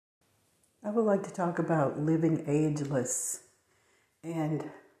I would like to talk about living ageless and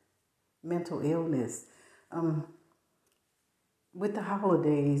mental illness. Um, with the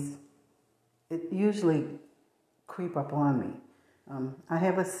holidays, it usually creep up on me. I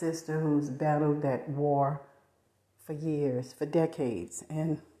have a sister who's battled that war for years, for decades,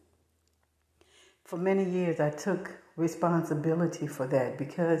 and for many years I took responsibility for that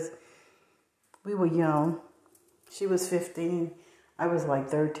because we were young. She was 15, I was like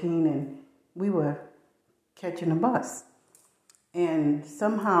 13, and we were catching a bus. And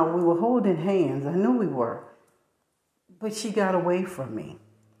somehow we were holding hands. I knew we were. But she got away from me.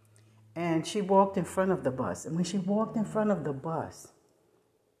 And she walked in front of the bus. And when she walked in front of the bus,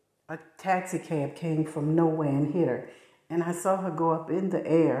 a taxi cab came from nowhere and hit her. And I saw her go up in the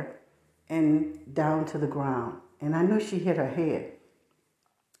air and down to the ground. And I knew she hit her head.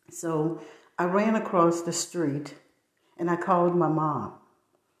 So I ran across the street and I called my mom.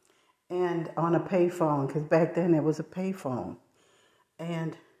 And on a payphone, because back then there was a payphone.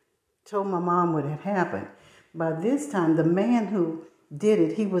 And told my mom what had happened. By this time, the man who did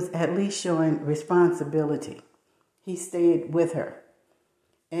it, he was at least showing responsibility. He stayed with her.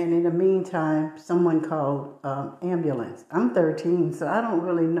 And in the meantime, someone called ambulance. I'm 13, so I don't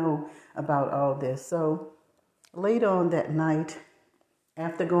really know about all this. So later on that night,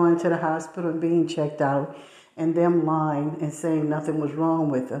 after going to the hospital and being checked out, and them lying and saying nothing was wrong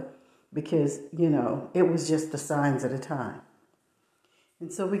with her, because, it was just the signs of the time.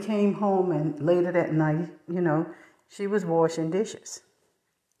 And so we came home, and later that night, she was washing dishes.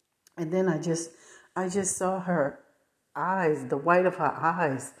 And then I just saw her eyes, the white of her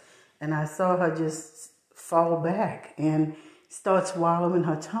eyes, and I saw her just fall back and start swallowing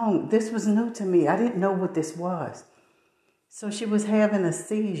her tongue. This was new to me. I didn't know what this was. So she was having a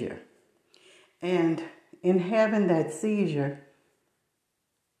seizure. And in having that seizure,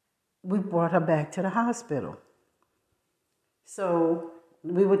 we brought her back to the hospital. So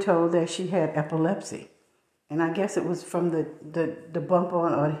we were told that she had epilepsy. And I guess it was from the bump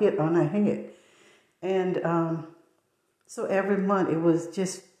on or hit on her head. And so every month it was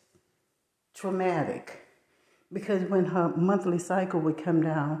just traumatic. Because when her monthly cycle would come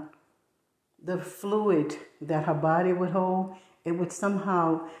down, the fluid that her body would hold, it would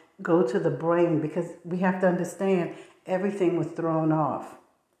somehow go to the brain. Because we have to understand, everything was thrown off.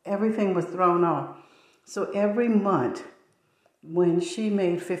 Everything was thrown off. So every month, when she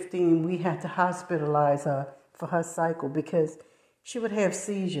made 15, we had to hospitalize her for her cycle because she would have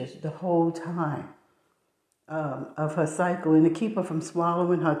seizures the whole time of her cycle. And to keep her from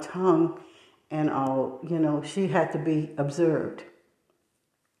swallowing her tongue and all, she had to be observed.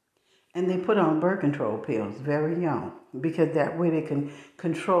 And they put her on birth control pills very young because that way they can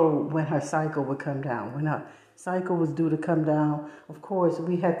control when her cycle would come down. When her cycle was due to come down, of course,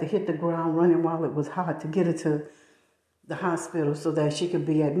 we had to hit the ground running while it was hot to get her to the hospital so that she could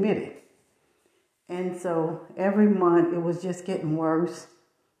be admitted. And so every month it was just getting worse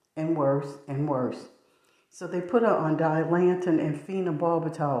and worse and worse. So they put her on Dilantin and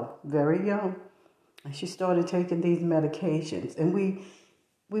phenobarbital very young. And she started taking these medications. And we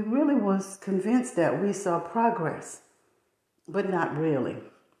really was convinced that we saw progress, but not really,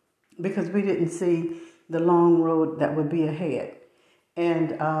 because we didn't see the long road that would be ahead.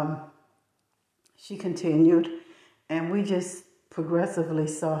 And she continued. And we just progressively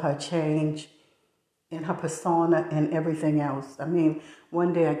saw her change in her persona and everything else. I mean,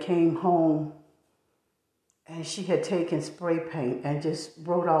 one day I came home and she had taken spray paint and just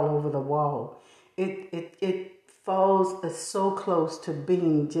wrote all over the wall. It falls so close to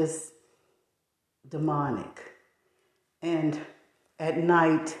being just demonic. And at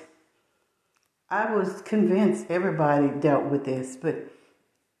night, I was convinced everybody dealt with this, but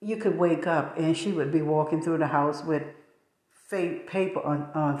you could wake up and she would be walking through the house with fake paper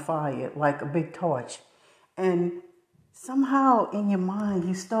on fire, like a big torch. And somehow in your mind,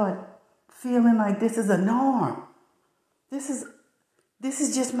 you start feeling like this is a norm. This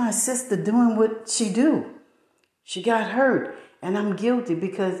is just my sister doing what she do. She got hurt and I'm guilty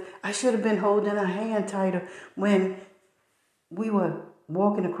because I should have been holding her hand tighter when we were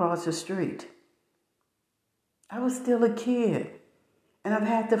walking across the street. I was still a kid. And I've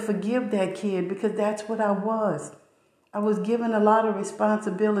had to forgive that kid because that's what I was. I was given a lot of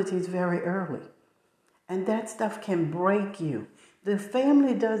responsibilities very early. And that stuff can break you. The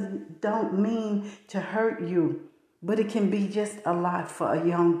family don't mean to hurt you, but it can be just a lot for a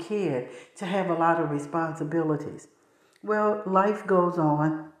young kid to have a lot of responsibilities. Well, life goes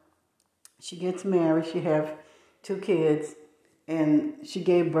on. She gets married. She have 2 kids. And she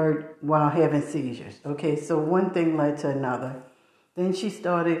gave birth while having seizures. Okay, so one thing led to another. Then she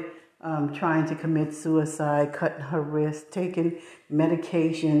started trying to commit suicide, cutting her wrist, taking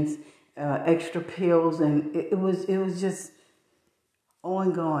medications, extra pills, and it was just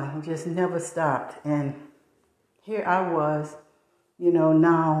ongoing, just never stopped. And here I was,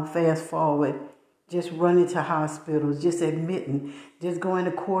 now fast forward, just running to hospitals, just admitting, just going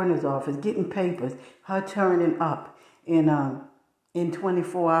to coroner's office, getting papers, her turning up in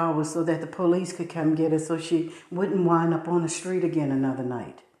 24 hours so that the police could come get her so she wouldn't wind up on the street again another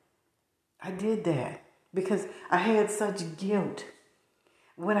night. I did that because I had such guilt.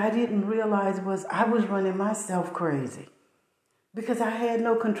 What I didn't realize was I was running myself crazy because I had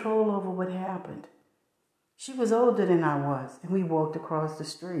no control over what happened. She was older than I was, and we walked across the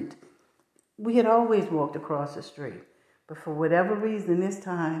street. We had always walked across the street, but for whatever reason this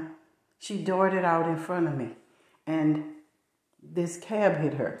time, she darted out in front of me, and this cab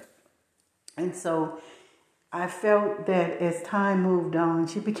hit her. And so I felt that as time moved on,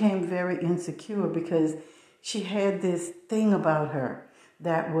 she became very insecure because she had this thing about her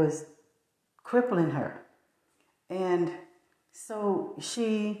that was crippling her. And so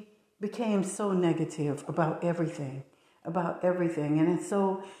she became so negative about everything. And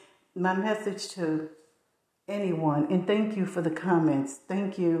so my message to anyone, and thank you for the comments.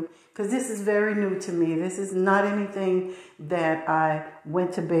 Thank you, because this is very new to me. This is not anything that I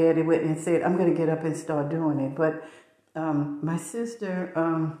went to bed with and said, I'm going to get up and start doing it. But my sister,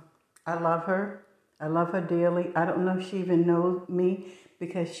 I love her. I love her dearly. I don't know if she even knows me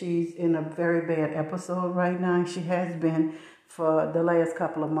because she's in a very bad episode right now. She has been for the last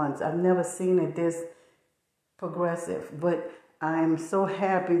couple of months. I've never seen it this progressive, but I'm so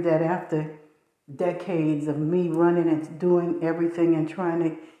happy that after decades of me running and doing everything and trying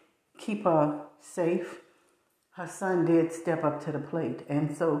to keep her safe, her son did step up to the plate.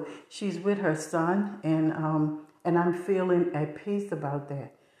 And so she's with her son, and I'm feeling at peace about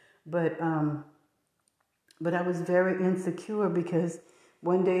that. But I was very insecure because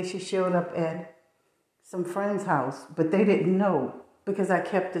one day she showed up at some friend's house, but they didn't know because I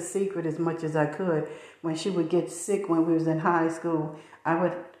kept the secret as much as I could. When she would get sick when we was in high school, I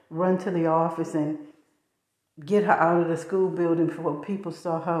would run to the office and get her out of the school building before people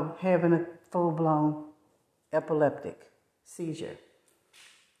saw her having a full-blown epileptic seizure.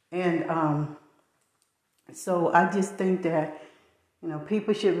 And so I just think that,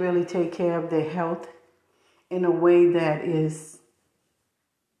 people should really take care of their health in a way that is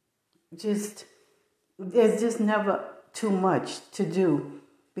there's just never too much to do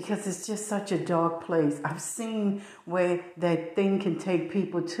because it's just such a dark place. I've seen where that thing can take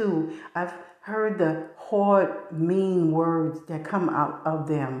people to. I've heard the hard, mean words that come out of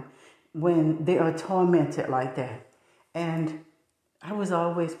them when they are tormented like that. And I was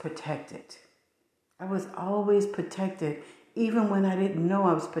always protected. Even when I didn't know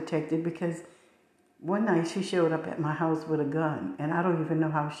I was protected, because one night she showed up at my house with a gun, and I don't even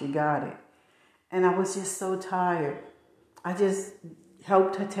know how she got it. And I was just so tired. I just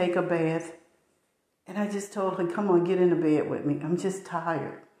helped her take a bath, and I just told her, come on, get in the bed with me. I'm just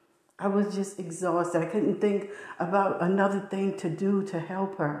tired. I was just exhausted. I couldn't think about another thing to do to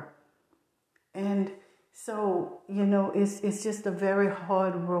help her. And so, it's just a very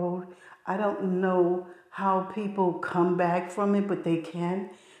hard road. I don't know how people come back from it, but they can.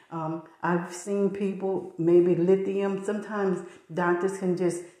 I've seen people, maybe lithium. Sometimes doctors can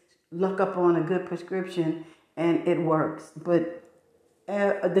just look up on a good prescription and it works. But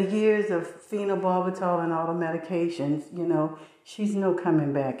the years of phenobarbital and all the medications, she's no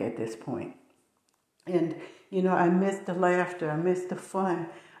coming back at this point. And, I miss the laughter. I miss the fun.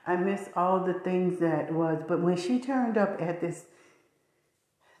 I miss all the things that was. But when she turned up at this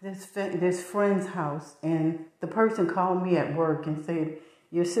friend's house, and the person called me at work and said,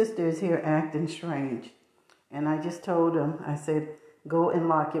 your sister is here acting strange. And I just told him, I said, go and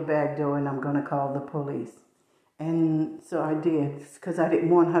lock your back door and I'm going to call the police. And so I did, because I didn't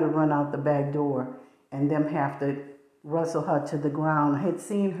want her to run out the back door and them have to wrestle her to the ground. I had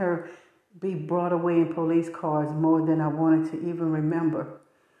seen her be brought away in police cars more than I wanted to even remember.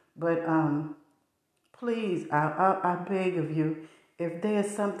 But please, I beg of you, if there's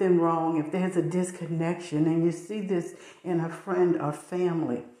something wrong, if there's a disconnection and you see this in a friend or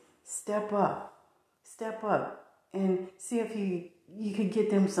family, step up and see if you can get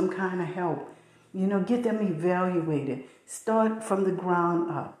them some kind of help. Get them evaluated. Start from the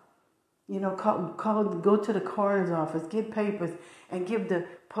ground up. Go to the coroner's office, get papers, and give the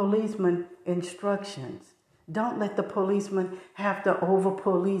policeman instructions. Don't let the policeman have to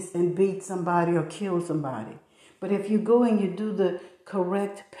over-police and beat somebody or kill somebody. But if you go and you do the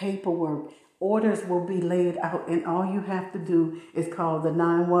correct paperwork, orders will be laid out, and all you have to do is call the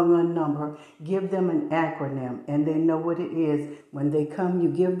 911 number, give them an acronym, and they know what it is. When they come, you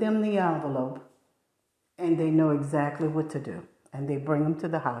give them the envelope, and they know exactly what to do. And they bring them to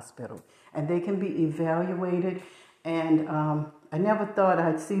the hospital, and they can be evaluated. And I never thought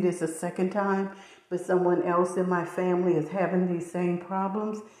I'd see this a second time, but someone else in my family is having these same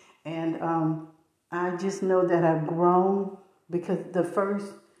problems. And I just know that I've grown, because the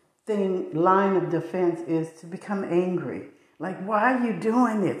first line of defense is to become angry. Like, why are you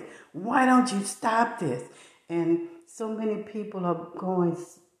doing this? Why don't you stop this? And so many people are going,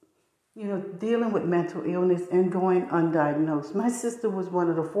 dealing with mental illness and going undiagnosed. My sister was one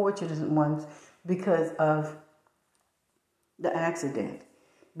of the fortunate ones because of the accident.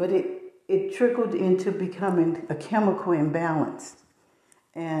 But it trickled into becoming a chemical imbalance.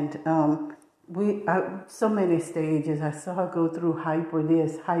 And so many stages. I saw her go through hyper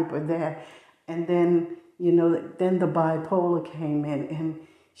this, hyper that. And then, then the bipolar came in, and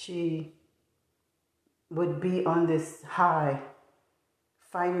she would be on this high,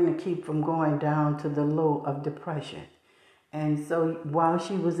 fighting to keep from going down to the low of depression. And so while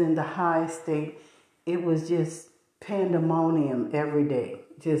she was in the high state, it was just pandemonium every day,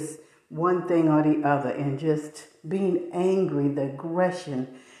 just one thing or the other, and just being angry, the aggression,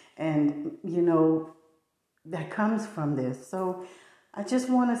 and that comes from this. So I just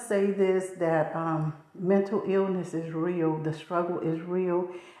want to say this, that mental illness is real, the struggle is real.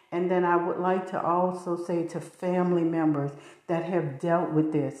 And then I would like to also say to family members that have dealt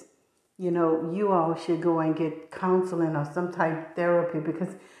with this, you all should go and get counseling or some type of therapy,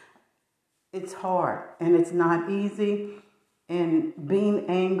 because it's hard and it's not easy. And being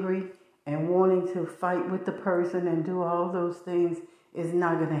angry and wanting to fight with the person and do all those things is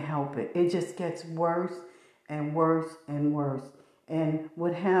not going to help it. It just gets worse and worse and worse. And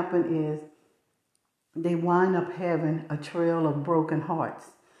what happened is they wind up having a trail of broken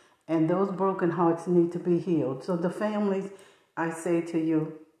hearts. And those broken hearts need to be healed. So the families, I say to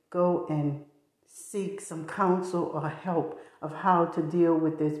you, go and seek some counsel or help of how to deal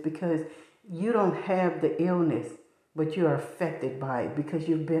with this, because you don't have the illness, but you're affected by it because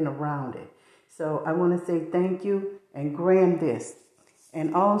you've been around it. So I want to say thank you, and gram this.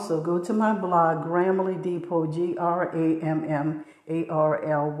 And also go to my blog, Grammarly Depot,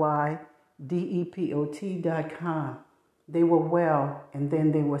 GRAMMARLYDEPOT.com. They were well, and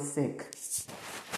then they were sick.